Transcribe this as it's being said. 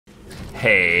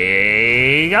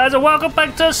Hey guys, and welcome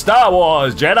back to Star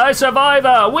Wars Jedi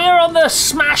Survivor. We're on the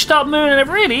smashed up moon, and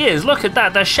it really is. Look at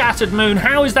that, the shattered moon.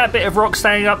 How is that bit of rock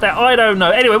standing up there? I don't know.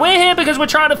 Anyway, we're here because we're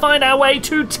trying to find our way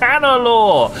to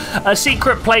Tanalorr, a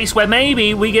secret place where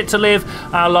maybe we get to live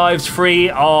our lives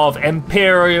free of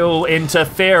Imperial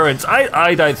interference.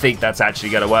 I don't think that's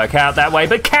actually going to work out that way,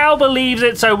 but Cal believes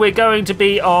it, so we're going to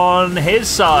be on his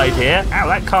side here. Ow,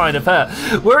 that kind of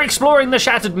hurt. We're exploring the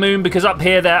shattered moon because up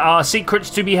here there are secrets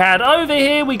to be had. Over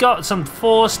here we got some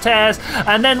force tears,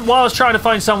 and then while I was trying to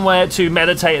find somewhere to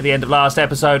meditate at the end of last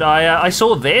episode, I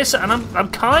saw this, and I'm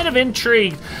kind of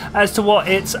intrigued as to what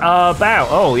it's about.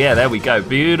 Oh yeah, there we go,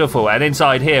 beautiful. And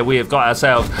inside here we have got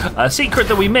ourselves a secret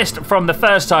that we missed from the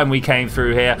first time we came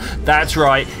through here. That's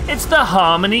right, it's the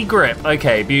Harmony Grip.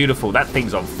 Okay, beautiful. That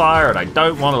thing's on fire, and I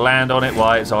don't want to land on it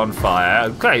while it's on fire.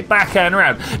 Okay, back and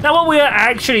around. Now what we are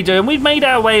actually doing, we've made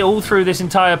our way all through this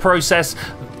entire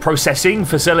processing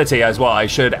facility, as what I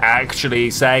should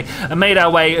actually say, and made our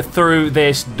way through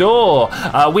this door.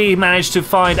 We managed to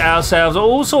find ourselves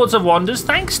all sorts of wonders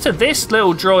thanks to this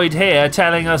little droid here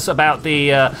telling us about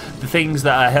the things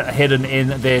that are hidden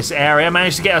in this area.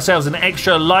 Managed to get ourselves an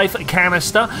extra life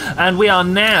canister, and we are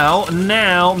now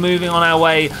moving on our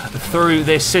way through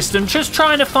this system, just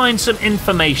trying to find some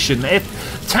information. If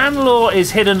Tanalorr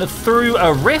is hidden through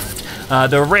a rift,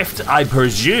 the rift, I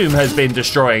presume, has been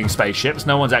destroying spaceships.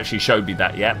 No one's actually showed me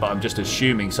that yet, but I'm just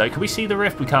assuming so. Can we see the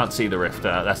rift? We can't see the rift.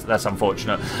 That's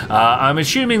unfortunate. I'm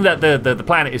assuming that the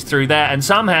planet is through there, and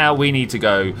somehow we need to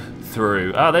go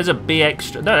through. Oh, there's a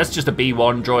BX. No, that's just a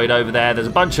B1 droid over there. There's a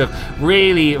bunch of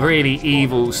really, really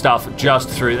evil stuff just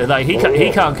through there. Like, he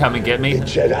can't come and get me.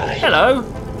 Jedi. Hello.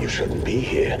 You shouldn't be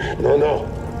here. No.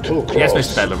 Too close. Yes,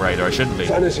 Mr. Bedlam Raider, I shouldn't be.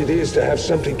 Fun as it is to have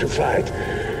something to fight,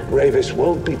 Ravis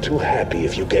won't be too happy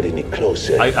if you get any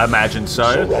closer. I imagine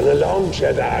so. So run along,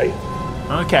 Jedi.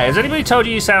 Okay, has anybody told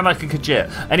you sound like a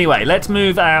Khajiit? Anyway, let's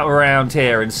move out around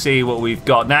here and see what we've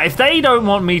got. Now, if they don't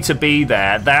want me to be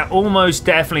there, that almost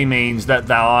definitely means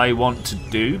that I want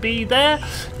to be there.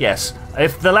 Yes,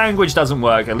 if the language doesn't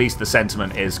work, at least the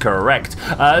sentiment is correct.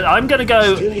 I'm going to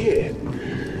go... Still here.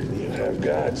 You have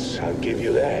guts, I'll give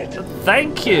you that.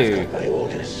 Thank you. I've got my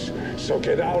orders, so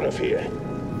get out of here.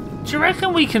 Do you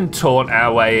reckon we can taunt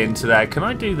our way into that? Can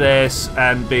I do this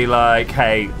and be like,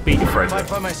 hey, beat your friend? Right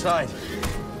by my side.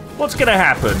 What's gonna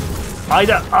happen? I'll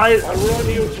run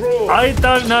you through. I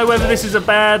don't know whether this is a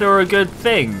bad or a good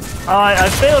thing. I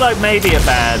feel like maybe a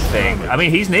bad thing. I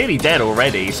mean, he's nearly dead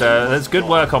already, so that's good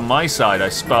work on my side, I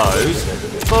suppose.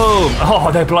 Boom! Oh,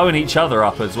 they're blowing each other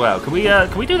up as well. Can we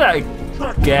do that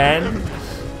again?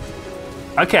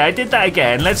 Okay, I did that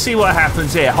again. Let's see what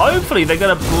happens here. Hopefully they're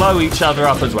going to blow each other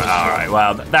up as well. All right,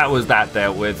 well, that was that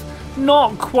dealt with.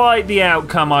 Not quite the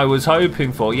outcome I was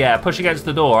hoping for. Yeah, push against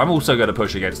the door. I'm also going to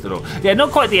push against the door. Yeah,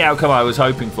 not quite the outcome I was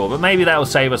hoping for, but maybe that will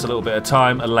save us a little bit of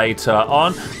time later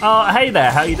on. Hey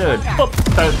there, how you doing? Oh,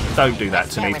 don't do that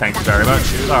to me, thank you very much.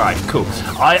 All right, cool.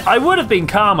 I would have been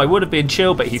calm, I would have been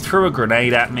chill, but he threw a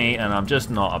grenade at me, and I'm just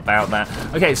not about that.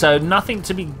 Okay, so nothing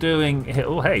to be doing here.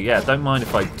 Oh, hey, yeah, don't mind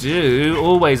if I do.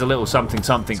 Always a little something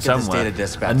somewhere.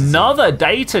 Another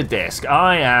data disk.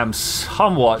 I am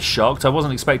somewhat shocked. I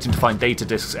wasn't expecting to find data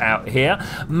discs out here.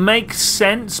 Makes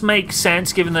sense,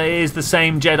 given that it is the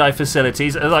same Jedi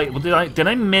facilities. Like, did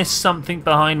I miss something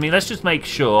behind me? Let's just make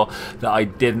sure that I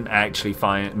didn't actually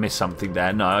miss something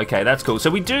there. No, okay, that's cool. So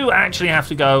we do actually have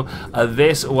to go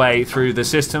this way through the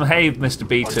system. Hey, Mr.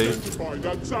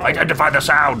 B2. Identify the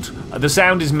sound. The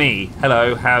sound is me.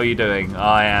 Hello, how are you doing?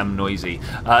 I am noisy.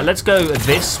 Let's go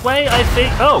this way, I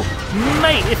think. Oh,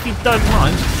 mate, if you don't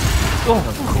mind. Oh,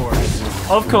 of course.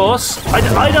 Of course.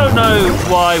 I don't know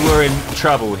why we're in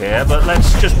trouble here, but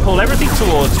let's just pull everything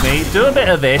towards me, do a bit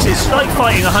of this. It's like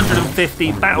fighting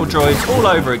 150 battle droids all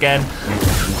over again.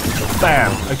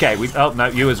 Bam. Okay, oh, no,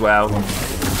 you as well.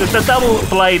 The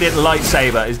double-bladed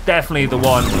lightsaber is definitely the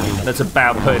one that's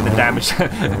about putting the damage.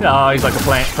 Oh, he's like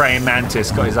a praying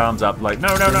mantis, got his arms up like, no.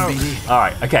 All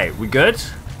right, okay, we good?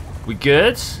 We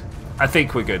good? I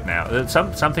think we're good now.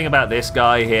 Something about this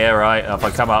guy here, right? If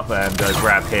I come up and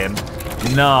grab him.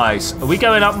 Nice. Are we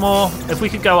going up more? If we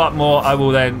could go up more, I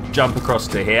will then jump across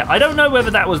to here. I don't know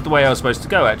whether that was the way I was supposed to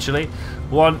go, actually.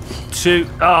 1, 2.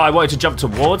 Oh, I wanted to jump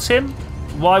towards him?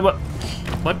 Why? What?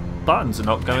 My buttons are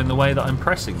not going the way that I'm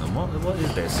pressing them. What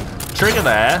is this? Trigger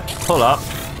there. Pull up.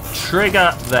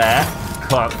 Trigger there.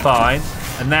 Fine.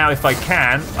 And now if I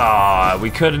can...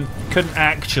 we couldn't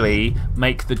actually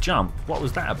make the jump. What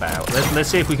was that about? Let's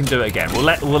see if we can do it again.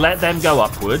 We'll let them go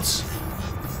upwards.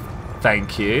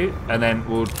 Thank you. And then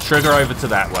we'll trigger over to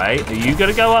that way. Are you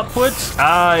going to go upwards?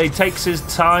 Ah, it takes his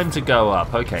time to go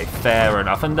up. Okay, fair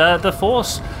enough. And the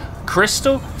force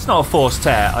crystal? It's not a force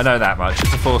tear. I know that much.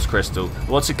 It's a force crystal.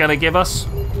 What's it going to give us?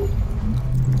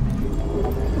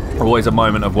 Always a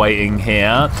moment of waiting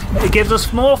here. It gives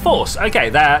us more force. Okay,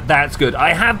 that's good.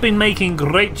 I have been making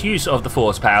great use of the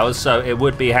force powers, so it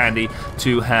would be handy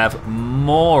to have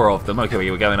more of them. Okay,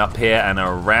 we're going up here and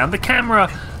around the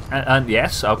camera. And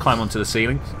yes, I'll climb onto the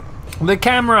ceiling. The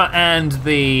camera and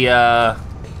the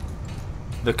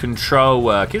control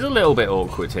work is a little bit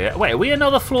awkward here. Wait, are we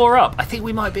another floor up? I think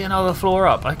we might be another floor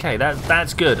up. Okay,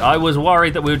 that's good. I was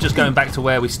worried that we were just going back to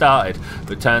where we started,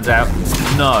 but it turns out,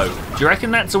 no. Do you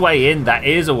reckon that's a way in? That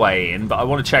is a way in, but I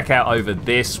want to check out over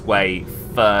this way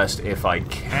first if I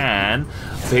can,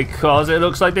 because it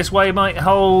looks like this way might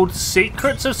hold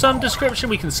secrets of some description.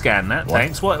 We can scan that,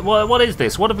 thanks. What is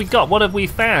this? What have we got? What have we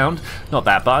found? Not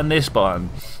that button, this button.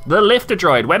 The lifter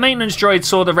droid. Where maintenance droids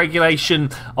saw the regulation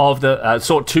of the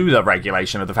sought to the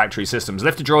regulation of the factory systems,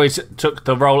 lifter droids took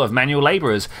the role of manual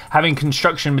laborers, having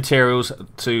construction materials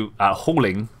to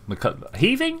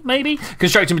heaving maybe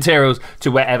construction materials to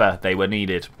wherever they were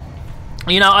needed.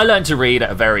 You know, I learned to read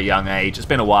at a very young age. It's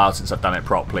been a while since I've done it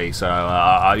properly, so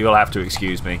you'll have to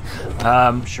excuse me.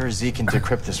 I'm sure Z can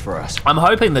decrypt this for us. I'm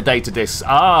hoping the data disks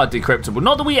are decryptable.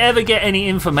 Not that we ever get any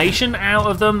information out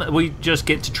of them. We just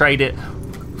get to trade it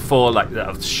for like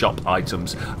shop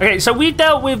items. Okay, so we've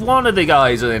dealt with one of the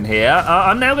guys in here.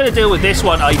 I'm now going to deal with this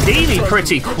one, ideally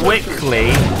pretty quickly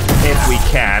if we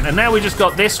can. And now we just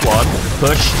got this one.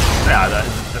 Push.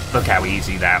 Look how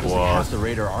easy that was. Half the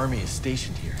Raider army is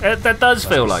stationed here. That does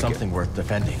feel like something worth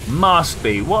defending. Must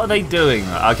be. What are they doing?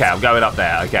 Okay, I'm going up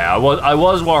there. Okay, I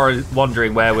was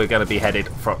wondering where we're going to be headed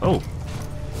from. Oh,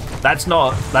 that's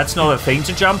not a thing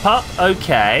to jump up.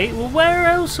 Okay, well, where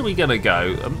else are we going to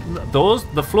go?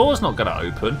 The floor's not going to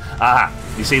open. Aha,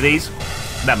 you see these?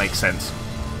 That makes sense.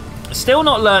 Still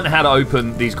not learned how to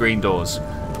open these green doors.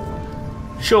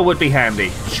 Sure would be handy.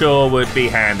 Sure would be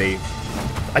handy.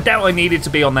 I doubt I needed to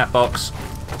be on that box,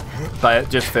 but it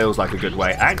just feels like a good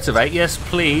way. Activate, yes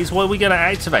please. What are we going to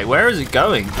activate? Where is it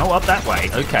going? Oh, up that way.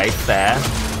 Okay, fair.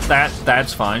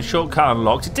 That's fine. Shortcut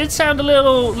unlocked. It did sound a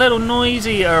little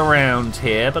noisy around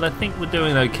here, but I think we're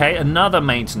doing okay. Another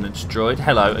maintenance droid.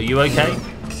 Hello, are you okay?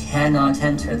 Cannot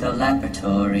enter the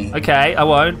laboratory. Okay, I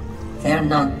won't. They're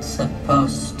not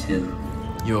supposed to.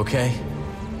 You okay?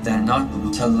 They're not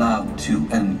allowed to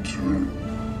enter.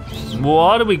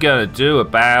 What are we going to do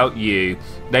about you?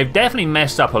 They've definitely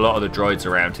messed up a lot of the droids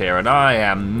around here, and I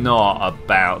am not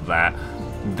about that.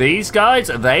 These guys,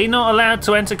 are they not allowed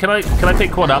to enter? Can I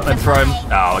pick one up and throw him?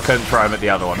 Oh, I couldn't throw him at the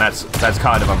other one. That's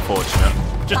kind of unfortunate.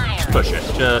 Just push it.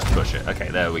 Just push it. Okay,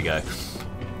 there we go.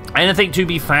 Anything to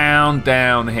be found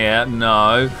down here?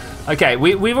 No. Okay,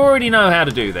 we've already know how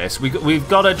to do this. We've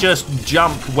got to just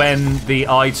jump when the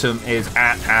item is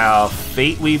at our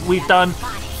feet. We've done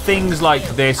things like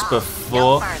this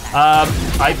before.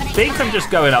 I think I'm just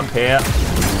going up here.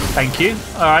 Thank you.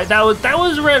 All right, that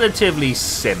was relatively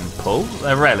simple.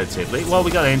 Relatively. Well, we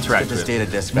got to interact with data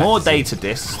disk more data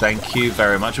disks. Thank you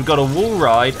very much. We've got a wall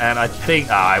ride, and I think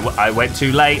I went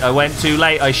too late. I went too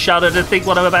late. I shudder to think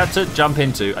what I'm about to jump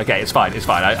into. Okay, it's fine. It's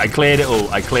fine. I cleared it all.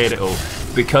 I cleared it all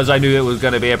because I knew it was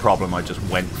going to be a problem. I just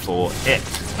went for it.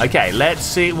 Okay, let's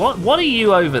see. What are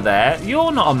you over there?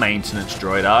 You're not a maintenance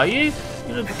droid, are you?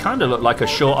 You kind of look like a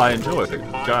short iron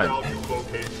giant.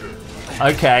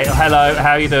 Okay, hello,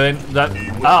 how are you doing?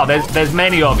 Oh, there's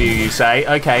many of you say.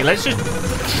 Okay, let's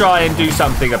just try and do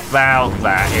something about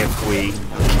that if we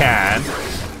can.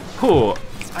 Whew.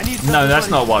 No, that's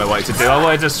not what I wanted to do. I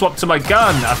wanted to swap to my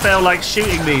gun. I felt like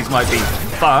shooting these might be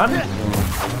fun.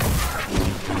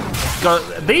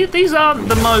 These aren't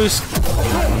the most...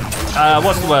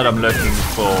 what's the word I'm looking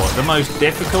for? The most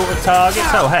difficult of targets?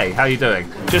 Oh, hey, how you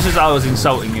doing? Just as I was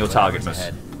insulting your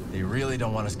targetness. They really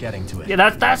don't want us getting to it. Yeah,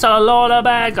 that's a lot of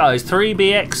bad guys.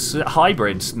 3BX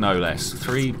hybrids, no less.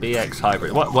 3BX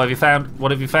hybrid. What have you found?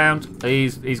 What have you found?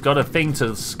 He's got a thing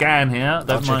to scan here.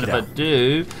 Don't mind if I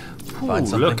do. Ooh,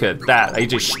 look at that. A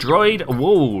destroyed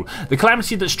wall. The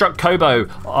calamity that struck Kobo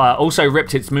also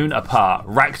ripped its moon apart.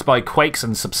 Racked by quakes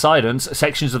and subsidence,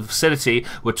 sections of the facility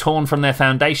were torn from their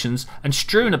foundations and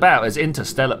strewn about as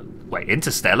Interstellar... Wait,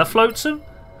 Interstellar floats them?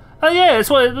 Oh yeah,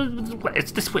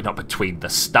 it's this. We're not between the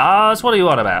stars. What are you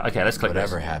on about? Okay, let's click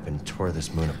Whatever happened tore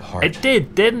this moon apart. It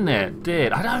did, didn't it? It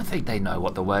did. I don't think they know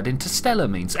what the word interstellar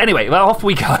means. Anyway, well, off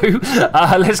we go.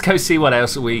 Let's go see what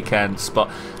else we can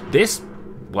spot. This.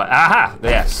 What? Aha!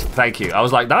 Yes, thank you. I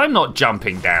was like, no, I'm not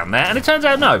jumping down there, and it turns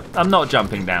out no, I'm not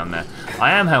jumping down there.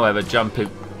 I am, however,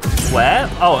 jumping Where?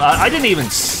 Oh, I didn't even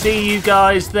see you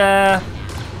guys there.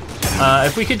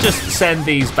 If we could just send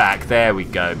these back. There we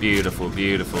go. Beautiful,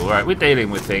 beautiful. All right, we're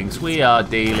dealing with things. We are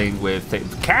dealing with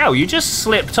things. Cow, you just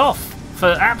slipped off for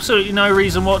absolutely no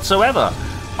reason whatsoever.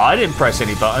 I didn't press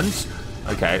any buttons.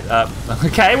 Okay,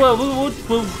 okay, well,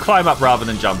 we'll climb up rather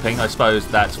than jumping. I suppose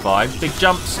that's fine. Big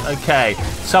jumps. Okay,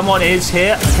 someone is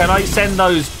here. Can I send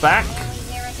those back?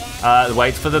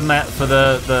 Wait for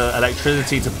the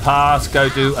electricity to pass. Go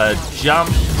do a jump.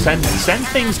 Send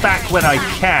things back when I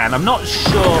can. I'm not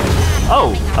sure.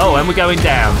 Oh, and we're going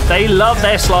down. They love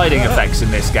their sliding effects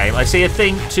in this game. I see a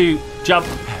thing to jump.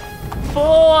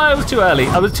 Oh, I was too early.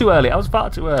 I was far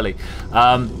too early.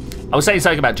 I was saying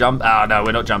something about jump. Oh no,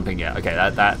 we're not jumping yet. Okay,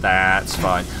 that's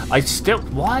fine.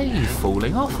 Why are you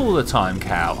falling off all the time,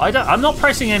 Cow? I'm not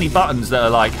pressing any buttons that are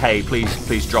like, hey,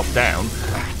 please drop down.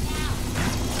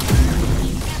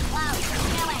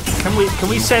 Can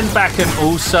we send back and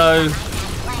also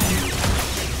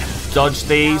dodge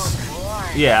these?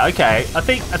 Yeah, okay. I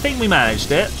think we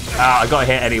managed it. I got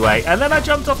hit anyway, and then I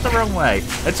jumped off the wrong way.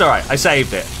 It's all right. I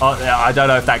saved it. I don't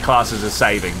know if that classes as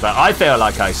saving, but I feel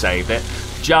like I saved it.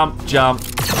 Jump, jump.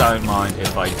 Don't mind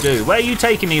if I do. Where are you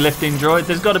taking me, lifting droid?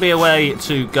 There's got to be a way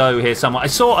to go here somewhere. I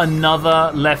saw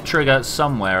another left trigger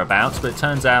somewhere about, but it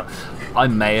turns out I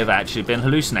may have actually been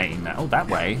hallucinating that. Oh, that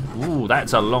way. Ooh,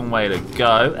 that's a long way to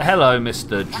go. Hello,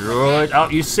 Mr. Droid. Oh,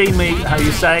 you see me, how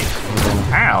you say?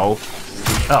 Ow.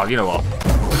 Oh, you know what?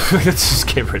 Let's just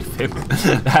get rid of him.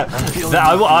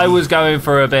 I was going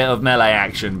for a bit of melee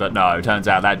action, but no, turns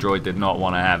out that droid did not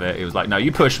want to have it. He was like, no,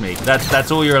 you push me.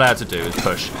 That's all you're allowed to do is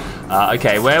push.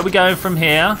 Okay, where are we going from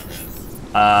here?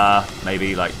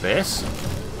 Maybe like this.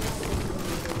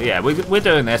 Yeah, we're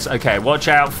doing this. Okay, watch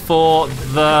out for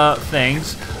the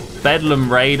things. Bedlam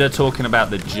Raider talking about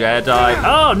the Jedi.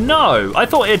 Oh, no, I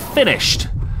thought it finished.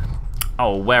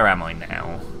 Oh, where am I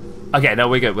now? Okay, no,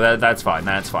 we're good. Well, that's fine.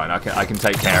 That's fine. I can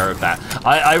take care of that.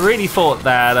 I really thought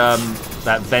that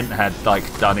that vent had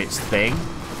like done its thing.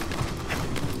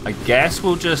 I guess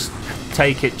we'll just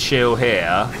take it chill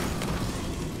here.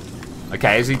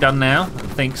 Okay, is he done now? I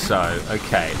think so.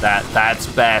 Okay, that's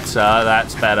better.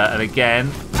 That's better. And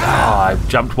again, I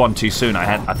jumped one too soon.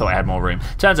 I thought I had more room.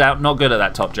 Turns out, not good at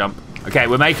that top jump. Okay,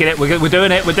 we're making it. We're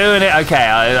doing it. We're doing it. Okay,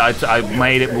 I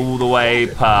made it all the way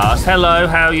past. Hello,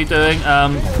 how are you doing?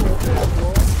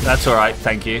 That's all right.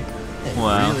 Thank you.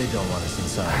 Well, Really don't want us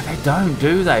inside. they don't,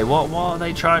 do they? What are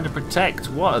they trying to protect?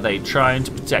 What are they trying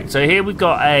to protect? So here we've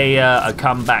got a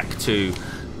come back to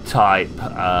type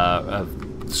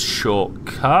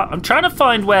shortcut. I'm trying to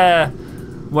find where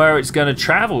it's going to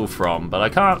travel from, but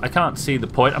I can't see the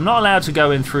point. I'm not allowed to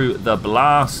go in through the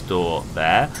blast door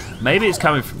there. Maybe it's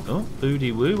coming from... Oh,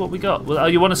 booty woo, what we got? Well, oh,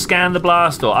 you want to scan the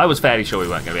blast door? I was fairly sure we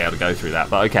weren't going to be able to go through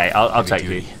that, but okay, I'll take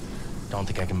the... Don't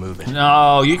think I can move it.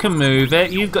 No, you can move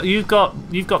it. You've got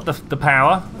the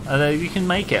power. You can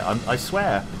make it. I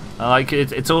swear. Like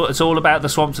it's all about the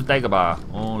swamps of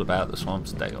Dagobah. All about the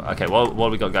swamps of Dagobah. Okay, what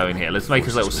have we got going here? Let's make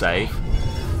a little save.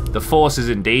 The Force is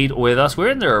indeed with us. We're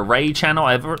in the array channel.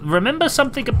 I remember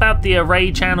something about the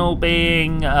array channel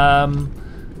being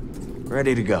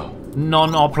Ready to go.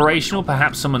 non-operational,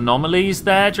 perhaps some anomalies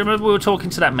there. Do you remember we were talking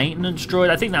to that maintenance droid?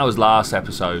 I think that was last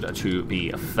episode, to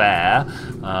be fair.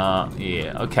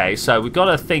 Yeah, okay, so we've got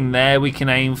a thing there we can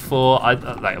aim for.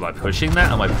 Am I pushing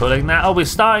that? Am I pulling that? Oh, we're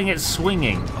starting it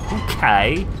swinging.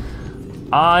 Okay.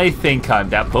 I think I'm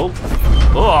down. Pull.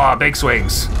 Oh, big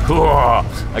swings. Oh.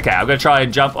 Okay, I'm going to try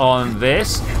and jump on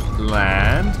this.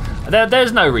 Land.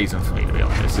 There's no reason for me to be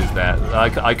on this, is there?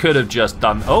 I could have just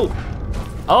done...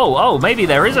 Oh, maybe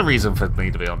there is a reason for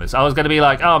me to be on this. I was going to be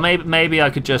like, oh, maybe I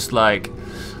could just, like,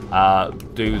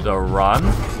 do the run.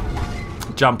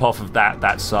 Jump off of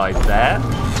that side there.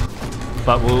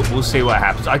 But we'll see what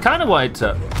happens. I kind of wanted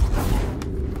to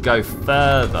go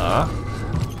further.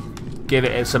 Give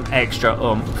it some extra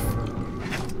oomph.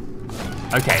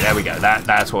 Okay, there we go.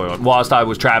 That's what I want. Whilst I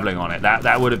was traveling on it,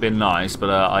 that would have been nice, but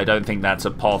I don't think that's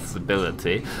a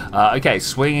possibility. Okay,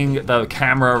 swinging the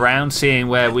camera around, seeing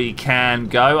where we can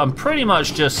go. I'm pretty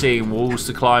much just seeing walls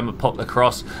to climb and pop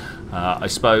across. I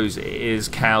suppose it is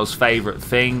Cal's favourite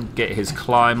thing. Get his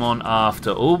climb on after.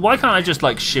 Oh, why can't I just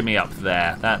like shimmy up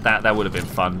there? That would have been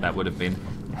fun. That would have been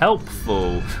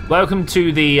helpful. Welcome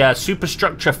to the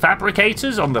superstructure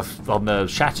fabricators on the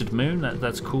shattered moon.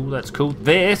 That's cool. That's cool.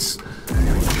 This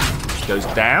goes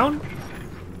down.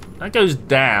 That goes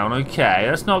down, okay.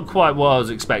 That's not quite what I was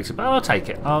expecting, but I'll take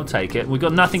it. I'll take it. We've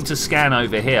got nothing to scan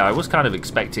over here. I was kind of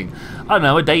expecting, I don't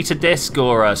know, a data disk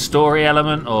or a story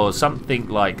element or something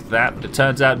like that. But it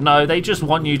turns out, no, they just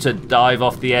want you to dive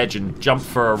off the edge and jump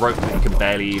for a rope that you can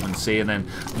barely even see. And then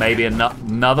maybe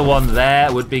another one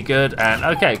there would be good. And,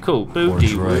 okay, cool.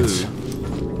 Boo-dee-woo.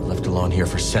 Left alone here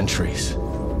for centuries.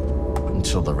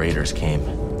 Until the raiders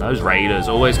came. Those raiders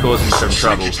always causing some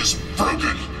trouble. It is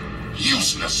broken.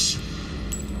 Useless.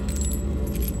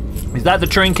 Is that the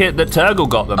trinket that Turgle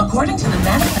got them? According to the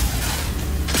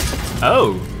manifest.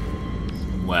 Oh.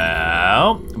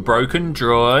 Well, broken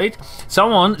droid.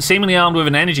 Someone, seemingly armed with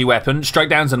an energy weapon, struck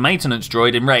down some maintenance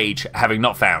droid in rage, having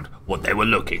not found what they were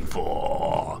looking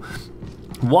for.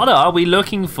 What are we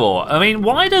looking for? I mean,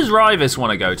 why does Rivas want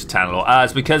to go to Tanalorr?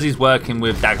 It's because he's working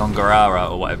with Dagon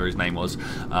Garara, or whatever his name was.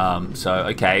 So,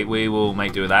 okay, we will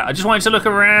make do with that. I just wanted to look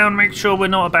around, make sure we're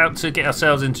not about to get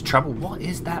ourselves into trouble. What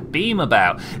is that beam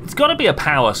about? It's got to be a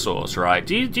power source, right?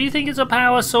 Do you think it's a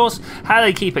power source? How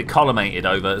they keep it collimated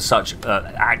over such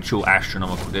actual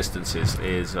astronomical distances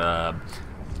is...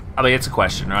 I mean, it's a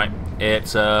question, right?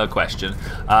 It's a question.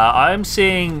 I'm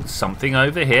seeing something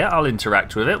over here. I'll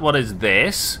interact with it. What is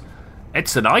this?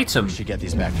 It's an item. We should get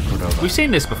these back to Cordova. We've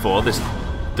seen this before, this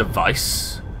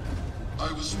device.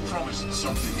 I was promised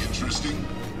something interesting,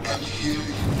 and here you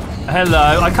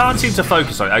Hello. I can't seem to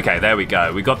focus on it. Okay, there we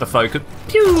go. We got the focus.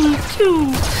 Pew,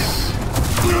 pew.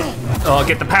 Oh,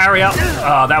 get the parry up.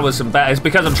 Oh, that was some bad. It's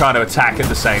because I'm trying to attack at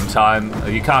the same time.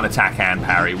 You can't attack and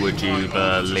parry, would you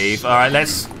believe? All right,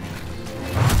 let's...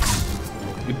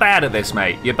 You're bad at this,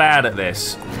 mate. You're bad at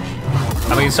this.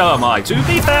 I mean, so am I. To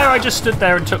be fair, I just stood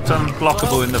there and took some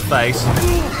blockable in the face.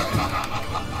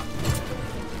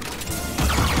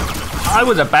 I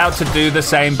was about to do the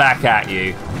same back at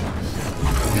you.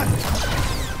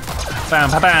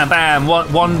 Bam, bam, bam, bam.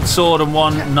 One sword and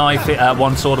one knife.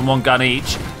 One sword and one gun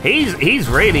each. He's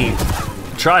really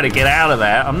trying to get out of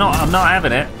there. I'm not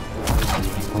having it.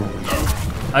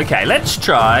 Okay, let's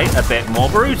try a bit more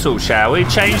brutal, shall we?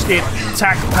 Change the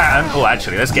attack pattern. Oh,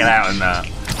 actually, let's get out and...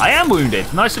 I am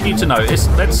wounded. Nice of you to notice.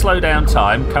 Let's slow down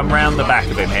time, come round the back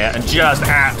of him here, and just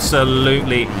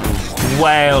absolutely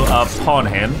wail upon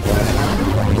him.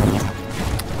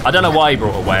 I don't know why he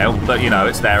brought a whale, but, you know,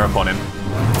 it's there upon him.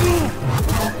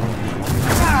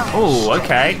 Oh,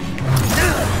 okay.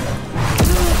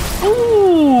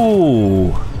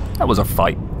 Ooh, that was a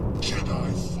fight.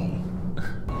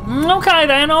 Okay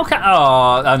then, okay.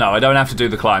 Oh, no, I don't have to do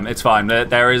the climb. It's fine.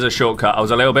 There is a shortcut. I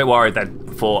was a little bit worried then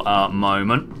for a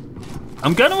moment.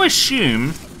 I'm going to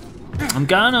assume...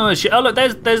 Oh, look,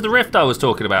 there's the rift I was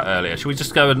talking about earlier. Should we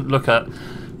just go and look at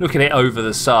it over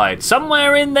the side?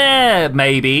 Somewhere in there,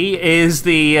 maybe, is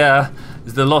the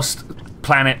lost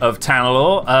planet of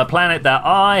Tanalorr, a planet that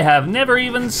I have never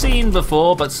even seen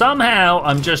before, but somehow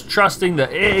I'm just trusting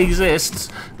that it exists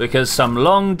because some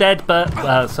long dead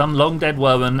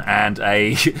woman and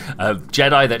a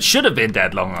Jedi that should have been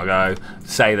dead long ago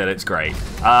say that it's great.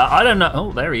 I don't know.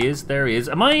 Oh, there he is. There he is.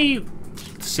 Am I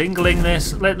singling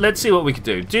this? Let's see what we can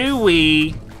do. Do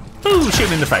we? Ooh, shoot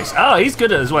him in the face. Oh, he's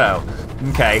good as well.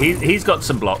 Okay, he's got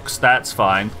some blocks. That's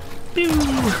fine. Pew.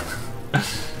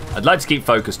 I'd like to keep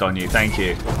focused on you, thank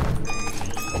you.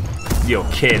 You're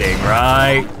kidding,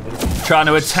 right? Trying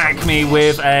to attack me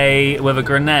with a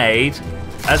grenade?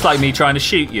 That's like me trying to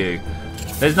shoot you.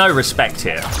 There's no respect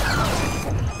here.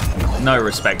 No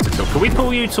respect at all. Can we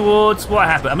pull you towards what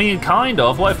happened? I mean, kind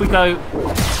of. What if we go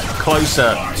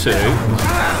closer to...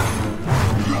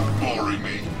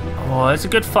 Oh, it's a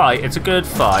good fight. It's a good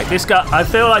fight. This guy, I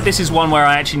feel like this is one where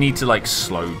I actually need to like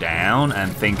slow down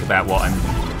and think about what I'm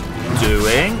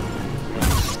doing.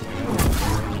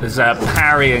 There's a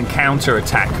parry and counter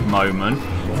attack moment.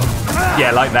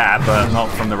 Yeah, like that, but not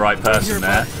from the right person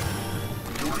there.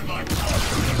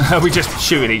 We just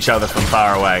shoot at each other from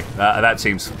far away. That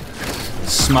seems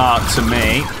smart to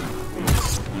me.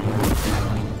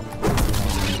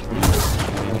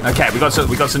 Okay, we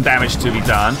got some damage to be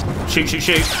done. Shoot, shoot,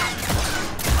 shoot.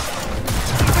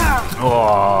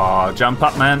 Oh, jump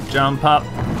up, man, jump up.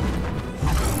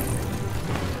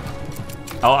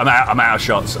 Oh, I'm out of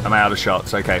shots. I'm out of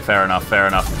shots. Okay, fair enough, fair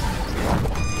enough.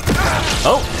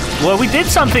 Oh, well, we did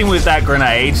something with that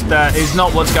grenade that is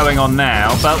not what's going on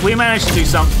now, but we managed to do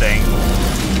something.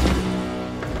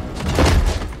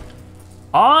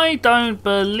 I don't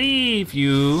believe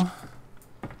you.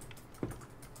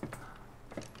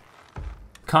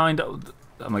 Kind of.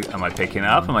 Am I picking it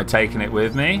up? Am I taking it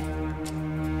with me?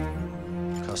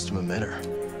 Custom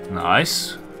emitter.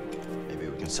 Nice.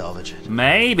 Salvage it.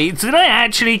 Maybe. Did I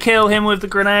actually kill him with the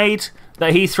grenade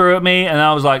that he threw at me? And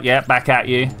I was like, yeah, back at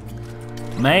you.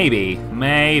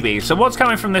 Maybe. So what's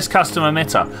coming from this custom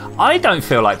emitter? I don't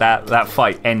feel like that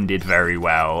fight ended very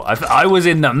well. I was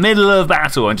in the middle of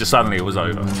battle and just suddenly it was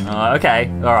over. Okay,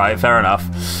 all right, fair enough.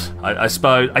 I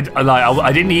suppose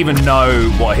I didn't even know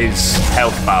what his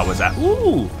health bar was at.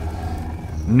 Ooh,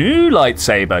 new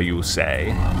lightsaber, you'll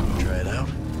say. Try it out.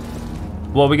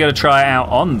 What are we gonna try it out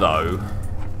on though?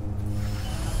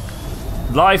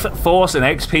 Life, force, and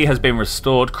XP has been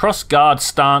restored. Cross-guard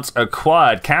stance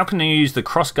acquired. How can you use the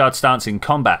cross-guard stance in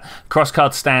combat?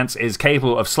 Cross-guard stance is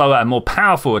capable of slower and more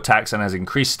powerful attacks and has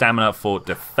increased stamina for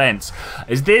defense.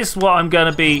 Is this what I'm going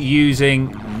to be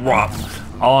using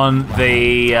on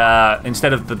the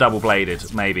instead of the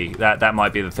double-bladed? Maybe that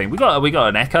might be the thing. We got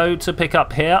an echo to pick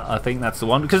up here. I think that's the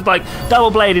one because like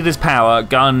double-bladed is power,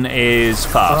 gun is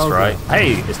fast, right?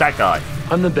 Hey, it's that guy.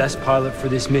 I'm the best pilot for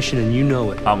this mission, and you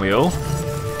know it. Aren't we all?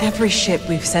 Every ship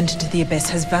we've sent into the Abyss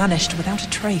has vanished without a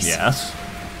trace. Yes.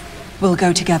 We'll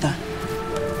go together.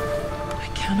 I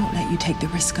cannot let you take the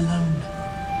risk alone.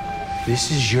 This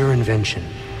is your invention.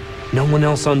 No one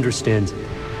else understands it.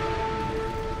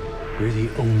 You're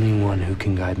the only one who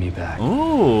can guide me back.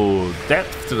 Ooh,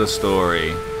 depth to the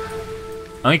story.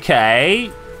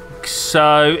 Okay.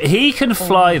 So he can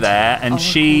fly there, and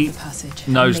she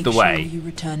knows the way. You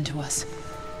return to us.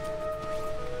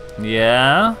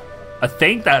 Yeah, I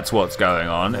think that's what's going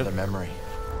on. Another memory.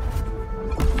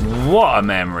 What a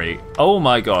memory! Oh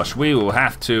my gosh, we will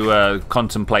have to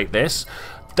contemplate this.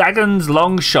 Dagon's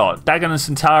long shot. Dagon and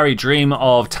Centauri's dream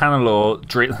of Tanalorr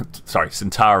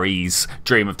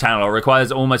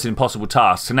requires almost impossible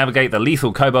tasks to navigate the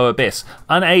lethal Kobo Abyss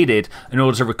unaided in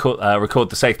order to record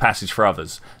the safe passage for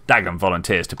others. Dagon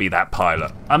volunteers to be that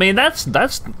pilot. I mean, that's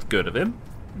good of him.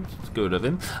 Good of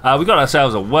him. We got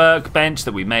ourselves a workbench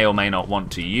that we may or may not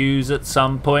want to use at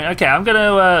some point. Okay, I'm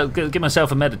gonna give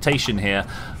myself a meditation here.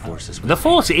 The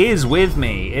Force is with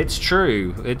me. It's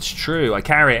true. It's true. I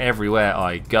carry it everywhere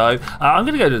I go. I'm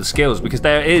gonna go to the skills because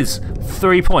there is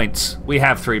 3 points. We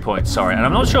have 3 points. Sorry, and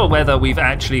I'm not sure whether we've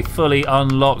actually fully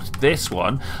unlocked this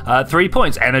one. 3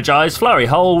 points. Energize flurry.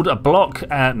 Hold a block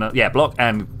and block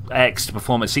and X to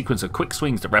perform a sequence of quick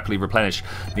swings to rapidly replenish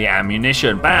the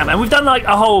ammunition. Bam! And we've done like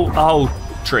a whole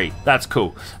tree. That's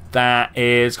cool. That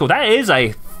is cool. That is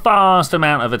a fast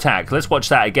amount of attack. Let's watch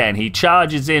that again. He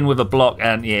charges in with a block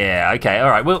and yeah, okay, all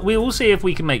right. We will see if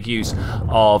we can make use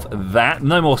of that.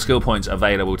 No more skill points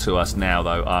available to us now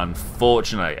though,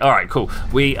 unfortunately. All right, cool.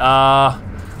 We are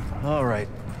all right.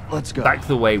 Let's go. Back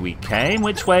the way we came.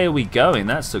 Which way are we going?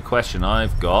 That's the question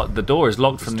I've got. The door is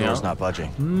locked from the door's not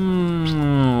budging.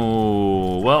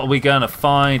 Well, we're going to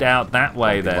find out that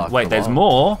way then. Wait, there's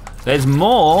more. There's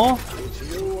more. It's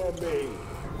you or me.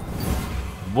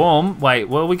 Wait,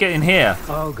 what are we getting here?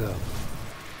 I'll go.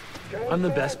 I'm the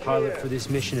best pilot for this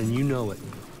mission, and you know it.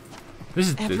 This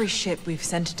is Every ship we've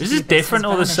sent into This is different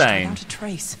or the same? Without a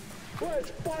trace. Let's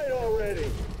fight already.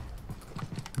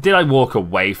 Did I walk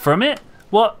away from it?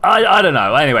 What? I don't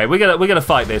know. Anyway, we're gonna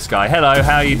fight this guy. Hello,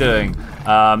 how are you doing?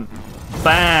 Bam,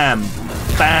 bam,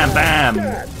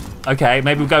 bam. Okay,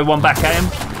 maybe we'll go one back at him.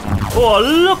 Oh,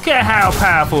 look at how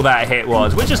powerful that hit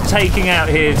was. We're just taking out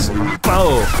his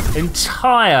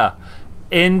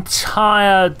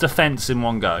entire defense in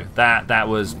one go. That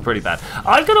was pretty bad.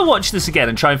 I'm gonna watch this again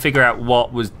and try and figure out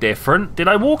what was different. Did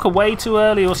I walk away too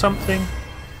early or something?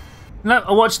 No,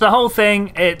 I watched the whole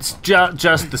thing. It's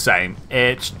just the same.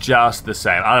 It's just the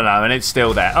same. I don't know, and it's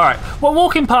still there. All right. Well,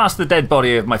 walking past the dead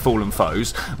body of my fallen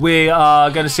foes, we are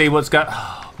going to see what's going.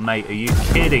 Oh, mate, are you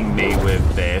kidding me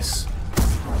with this?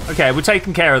 Okay, we're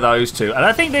taking care of those two, and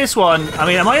I think this one. I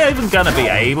mean, am I even going to be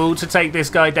able to take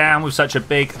this guy down with such a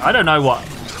big? I don't know what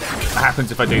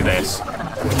happens if I do this. That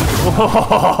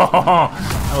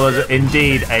was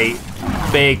indeed a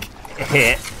big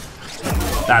hit.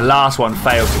 That last one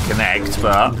failed to connect,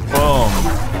 but boom.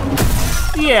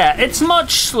 Yeah, it's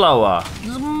much slower.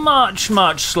 Much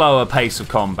slower pace of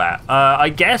combat. I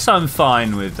guess I'm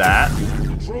fine with that.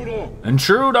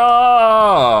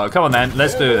 Intruder! Come on then,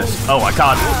 let's do this. Oh, I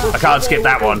can't skip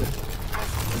that one.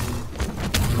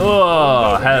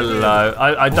 Oh, hello.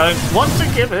 I don't want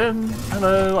to give in.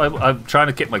 Hello. I'm trying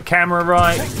to get my camera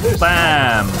right.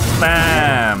 Bam,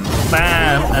 bam,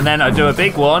 bam, and then I do a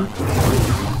big one.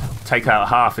 Take out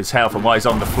half his health and while he's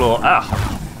on the floor.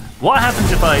 What happens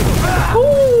if I...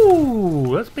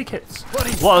 Ooh, that's big hits. What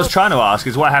I was trying to ask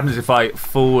is what happens if I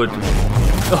forward...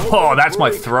 Oh, that's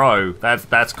my throw.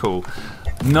 That's cool.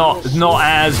 Not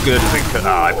as good as it could... Oh,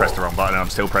 I pressed the wrong button. I'm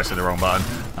still pressing the wrong button.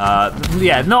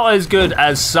 Yeah, not as good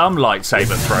as some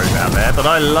lightsaber throws out there, but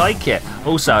I like it.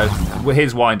 Also,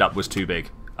 his wind-up was too big.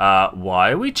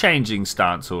 Why are we changing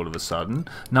stance all of a sudden?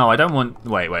 No, I don't want...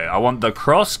 Wait. I want the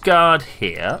cross guard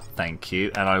here. Thank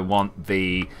you. And I want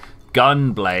the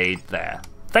gun blade there.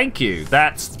 Thank you.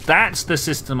 That's the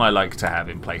system I like to have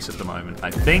in place at the moment,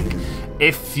 I think.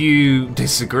 If you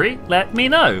disagree, let me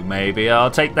know. Maybe I'll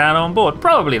take that on board.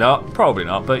 Probably not,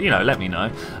 but, you know, let me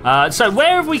know. So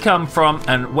where have we come from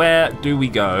and where do we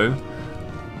go?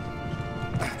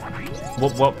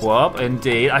 Whoop.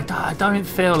 Indeed. I don't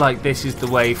feel like this is the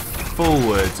way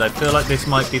forwards. I feel like this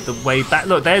might be the way back.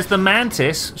 Look, there's the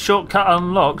Mantis. Shortcut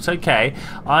unlocked. Okay.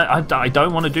 I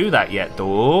don't want to do that yet,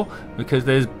 though, because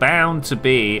there's bound to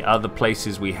be other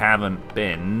places we haven't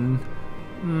been.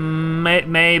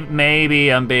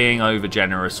 Maybe I'm being over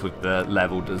generous with the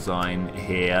level design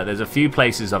here. There's a few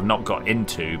places I've not got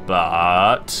into,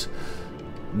 but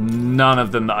none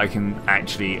of them that I can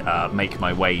actually make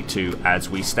my way to as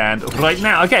we stand right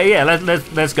now. Okay, yeah,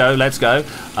 let's go.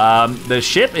 The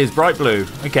ship is bright blue.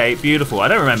 Okay, beautiful. I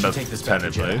don't remember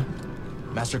turning blue.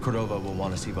 Master Cordova will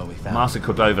want to see what we found. Master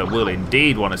Cordova will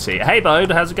indeed want to see it. Hey,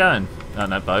 Bode, how's it going? Oh,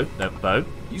 no, Bode.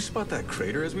 You spot that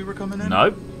crater as we were coming in?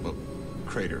 Nope. Well,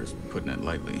 crater is putting it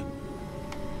lightly.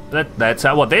 That's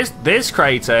what this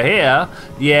crater here.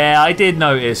 Yeah, I did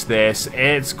notice this.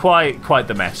 It's quite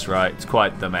the mess, right? It's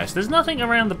quite the mess. There's nothing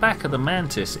around the back of the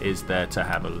Mantis, is there, to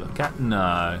have a look at?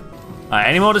 No.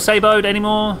 Any more to say, Bode? Any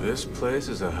more? This place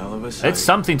is a hell of a sight. It's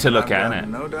something to look at, isn't it?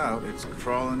 No doubt, it's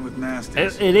crawling with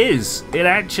nasties. It is. It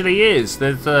actually is.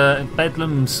 There's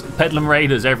Bedlam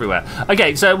raiders everywhere.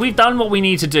 Okay, so we've done what we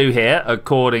need to do here,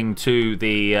 according to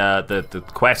the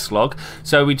quest log.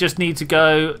 So we just need to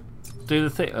go do the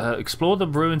thing. Explore the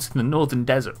ruins in the northern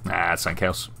desert. Nah, that's something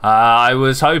else. I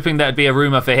was hoping that'd be a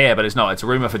rumor for here, but it's not. It's a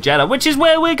rumor for Jeddah, which is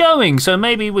where we're going. So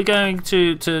maybe we're going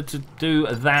to do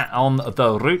that on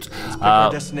the route.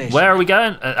 Where are we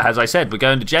going? As I said, we're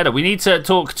going to Jeddah. We need to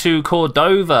talk to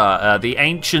Cordova, the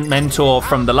ancient mentor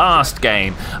from the last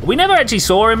game. We never actually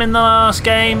saw him in the last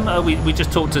game. We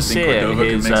just talked to Seer,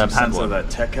 his Padawan. That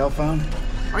tech Hell found?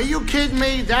 Are you kidding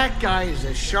me? That guy is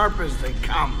as sharp as they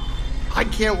come. I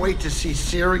can't wait to see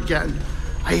Seer again.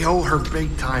 I owe her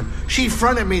big time. She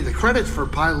fronted me the credits for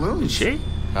Pyloons. Is she?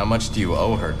 How much do you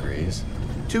owe her, Grease?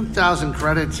 2,000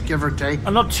 credits, give or take.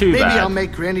 Oh, not too bad. Maybe I'll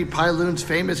make Granny Pyloon's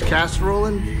famous casserole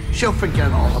and she'll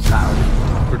forget all about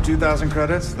it. For 2,000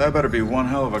 credits, that better be one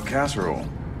hell of a casserole.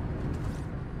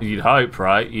 You'd hope,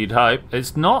 right? You'd hope.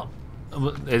 It's not.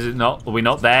 Is it not? Are we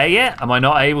not there yet? Am I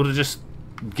not able to just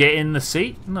get in the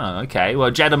seat? No, okay.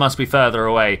 Well, Jeddah must be further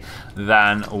away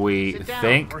than we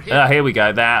think. Here we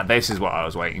go. This is what I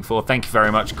was waiting for. Thank you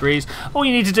very much, Grease. All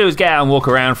you need to do is get out and walk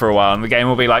around for a while, and the game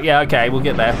will be like, yeah, okay, we'll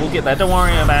get there. Don't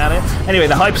worry about it. Anyway,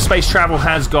 the hyperspace travel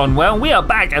has gone well. We are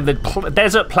back at the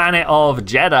desert planet of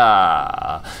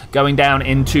Jeddah, going down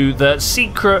into the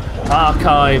secret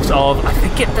archives of, I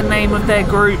forget the name of their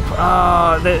group.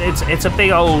 It's a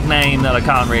big old name that I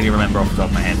can't really remember off the top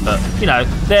of my head, but, you know,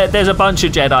 there's a bunch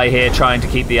of Jedi here trying to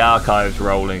keep the archives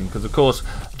rolling, because of course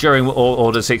during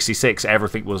Order 66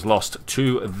 everything was lost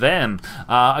to them.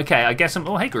 Okay, I guess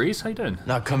oh, hey Grease, how you doing?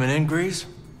 Not coming in, Grease?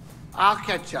 I'll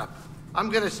catch up. I'm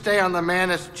gonna stay on the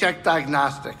Mantis, check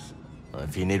diagnostics. Well,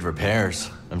 if you need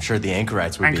repairs, I'm sure the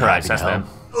Anchorites would be happy to help.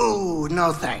 Ooh,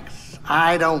 no thanks.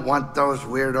 I don't want those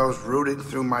weirdos rooting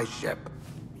through my ship.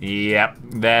 Yep,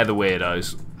 they're the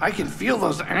weirdos. I can feel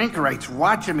those Anchorites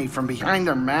watching me from behind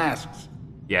their masks.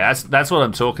 Yeah, that's what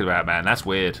I'm talking about, man. That's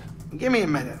weird. Give me a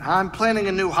minute. I'm planning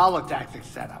a new holotactic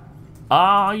setup.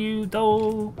 Are you,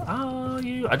 though? Are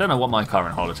you? I don't know what my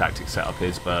current holotactic setup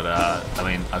is, but I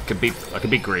mean, I could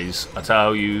be Grease. I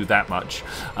tell you that much.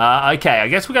 Okay, I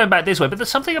guess we're going back this way. But there's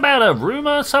something about a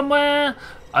rumor somewhere.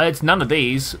 It's none of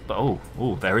these. But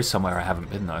oh, there is somewhere I haven't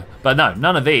been though. But no,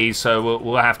 none of these. So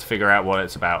we'll have to figure out what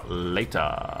it's about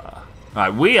later. Right,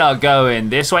 we are going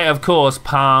this way, of course,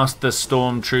 past the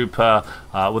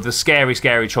Stormtrooper, with the scary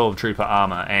Stormtrooper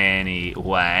armor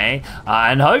anyway.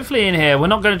 And hopefully in here, we're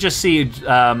not going to just see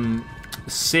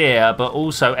Seer, but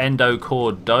also Endo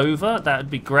Cordova. That would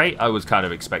be great. I was kind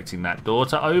of expecting that door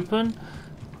to open.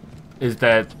 Is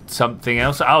there something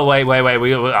else? Oh, wait.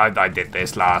 I did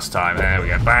this last time. There we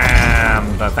go.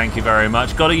 Bam! Thank you very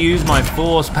much. Got to use my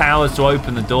force powers to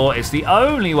open the door. It's the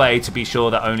only way to be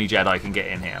sure that only Jedi can get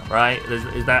in here, right?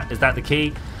 Is that the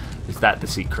key? Is that the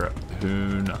secret?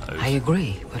 Who knows? I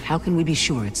agree, but how can we be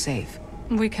sure it's safe?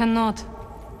 We cannot.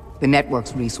 The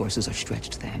network's resources are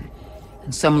stretched thin,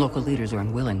 and some local leaders are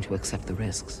unwilling to accept the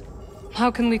risks. How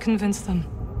can we convince them?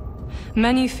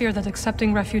 Many fear that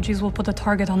accepting refugees will put a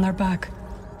target on their back.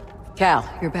 Cal,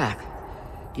 you're back.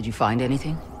 Did you find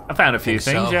anything? I found a few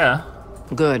things, yeah.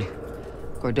 Good.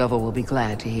 Cordova will be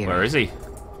glad to hear. Where is he?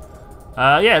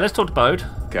 Yeah, let's talk to Bode.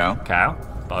 Cal?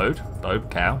 Bode,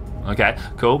 Cal. Okay,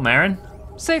 cool. Marin?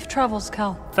 Safe travels,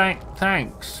 Cal.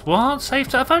 Thanks. What?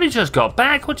 Safe? I've only just got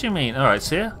back. What do you mean? All right,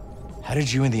 see ya. How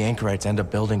did you and the Anchorites end up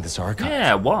building this archive?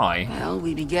 Yeah, why? Well,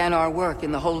 we began our work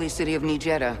in the holy city of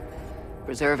JEDI,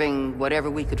 preserving whatever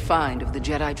we could find of the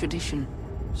Jedi tradition.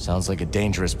 Sounds like a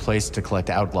dangerous place to collect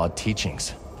outlawed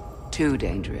teachings. Too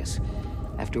dangerous.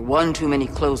 After one too many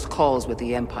close calls with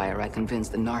the Empire, I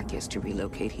convinced the Narkis to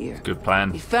relocate here. Good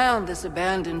plan. We found this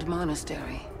abandoned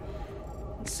monastery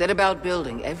and set about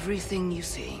building everything you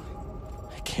see.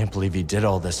 I can't believe you did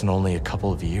all this in only a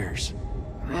couple of years.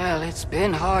 Well, it's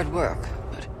been hard work,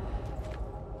 but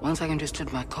once I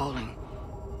understood my calling,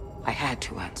 I had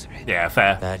to answer it. Yeah,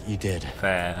 fair. That you did.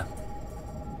 Fair.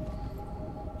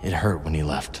 It hurt when you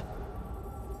left.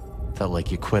 Felt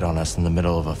like you quit on us in the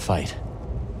middle of a fight.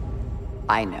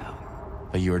 I know.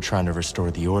 But you were trying to restore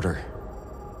the order.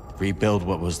 Rebuild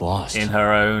what was lost. In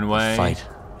her own way. The fight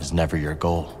is never your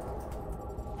goal.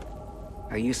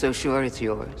 Are you so sure it's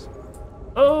yours?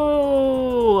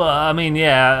 Oh, I mean,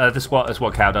 yeah, that's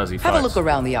what Cal does. He fights. Have a look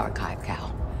around the archive,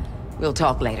 Cal. We'll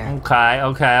talk later.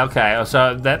 Okay.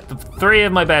 So that three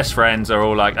of my best friends are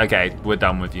all like, okay, we're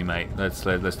done with you, mate.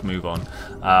 Let's move on.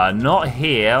 Not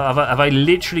here. Have I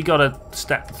literally got a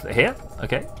stat here?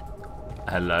 Okay.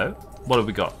 Hello. What have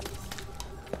we got?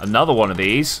 Another one of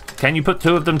these. Can you put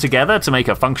two of them together to make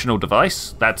a functional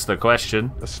device? That's the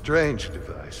question. A strange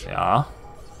device. Yeah.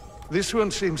 This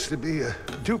one seems to be a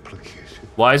duplicate.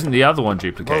 Why isn't the other one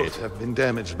duplicated? Both have been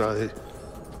damaged by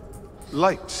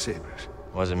lightsabers.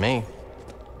 Wasn't me.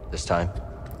 This time.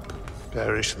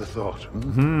 Perish the thought.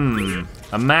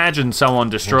 Imagine someone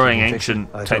destroying ancient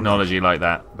technology like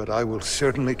that. But I will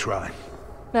certainly try.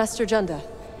 Master Junda,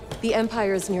 the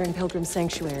Empire is nearing Pilgrim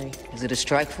Sanctuary. Is it a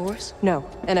strike force? No,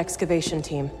 an excavation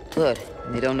team. Good.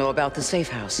 They don't know about the safe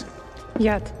house.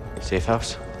 Yet. Safe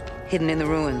house? Hidden in the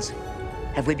ruins.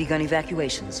 Have we begun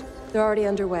evacuations? They're already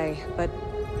underway, but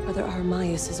Brother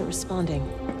Armias isn't responding.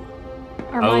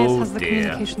 Armias has the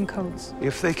communication codes.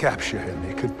 If they capture him,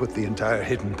 they could put the entire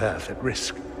hidden path at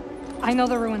risk. I know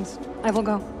the ruins. I will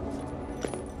go.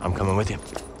 I'm coming with you.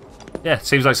 Yeah,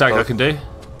 seems like something I can do.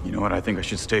 You know what? I think I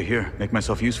should stay here. Make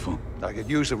myself useful. I could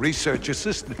use a research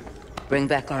assistant. Bring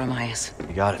back Armias.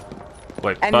 You got it.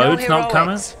 Wait, And Bode's no not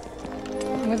coming? heroics.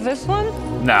 With this one?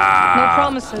 Nah. No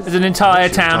promises. There's an entire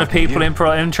town of people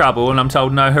in trouble, and I'm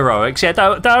told no heroics. Yeah,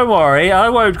 don't worry. I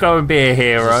won't go and be a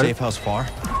hero. Is the safe house far?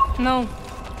 No,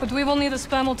 but we will need a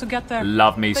spammel to get there.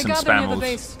 Love me they some gather near the spammels.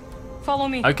 base. Follow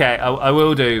me. Okay, I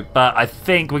will do, but I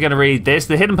think we're going to read this.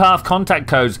 The Hidden Path contact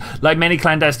codes. Like many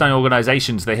clandestine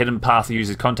organizations, the Hidden Path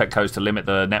uses contact codes to limit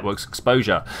the network's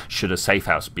exposure should a safe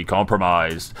house be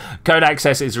compromised. Code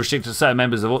access is restricted to certain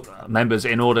members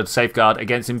in order to safeguard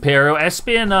against Imperial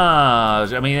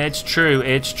espionage. I mean, it's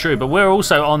true, but we're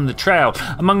also on the trail.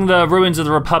 Among the ruins of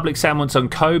the Republic settlements on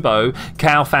Kobo,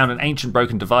 Cal found an ancient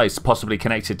broken device possibly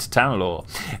connected to Tanalorr.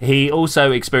 He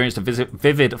also experienced a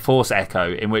vivid force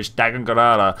echo in which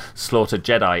Dagangarara slaughtered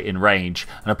Jedi in range,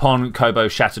 and upon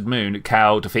Kobo's shattered moon,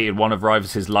 Cal defeated one of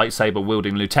Rivas'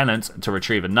 lightsaber-wielding lieutenants to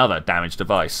retrieve another damaged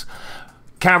device.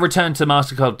 Cal returned to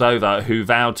Master Cordova, who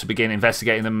vowed to begin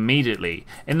investigating them immediately.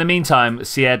 In the meantime,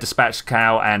 Sierra dispatched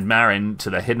Cal and Marin to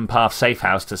the Hidden Path safe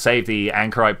house to save the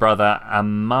Anchorite brother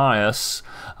Amias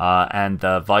and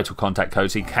the vital contact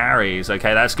codes he carries.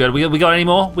 Okay, that's good. We got any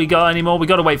more? We got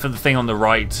to wait for the thing on the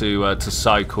right to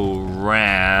cycle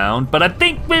round. But I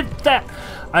think with that,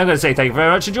 I'm going to say thank you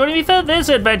very much for joining me for this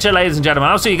adventure, ladies and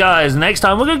gentlemen. I'll see you guys next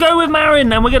time. We're going to go with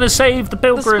Marin, and we're going to save the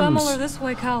pilgrims. The spammel are this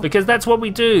way, Cal. Because that's what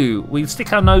we do. We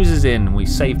stick our noses in, and we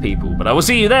save people. But I will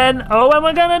see you then. Oh, and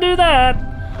we're going to do that.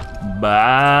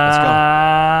 Bye. Let's go.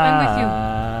 I'm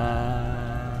with you.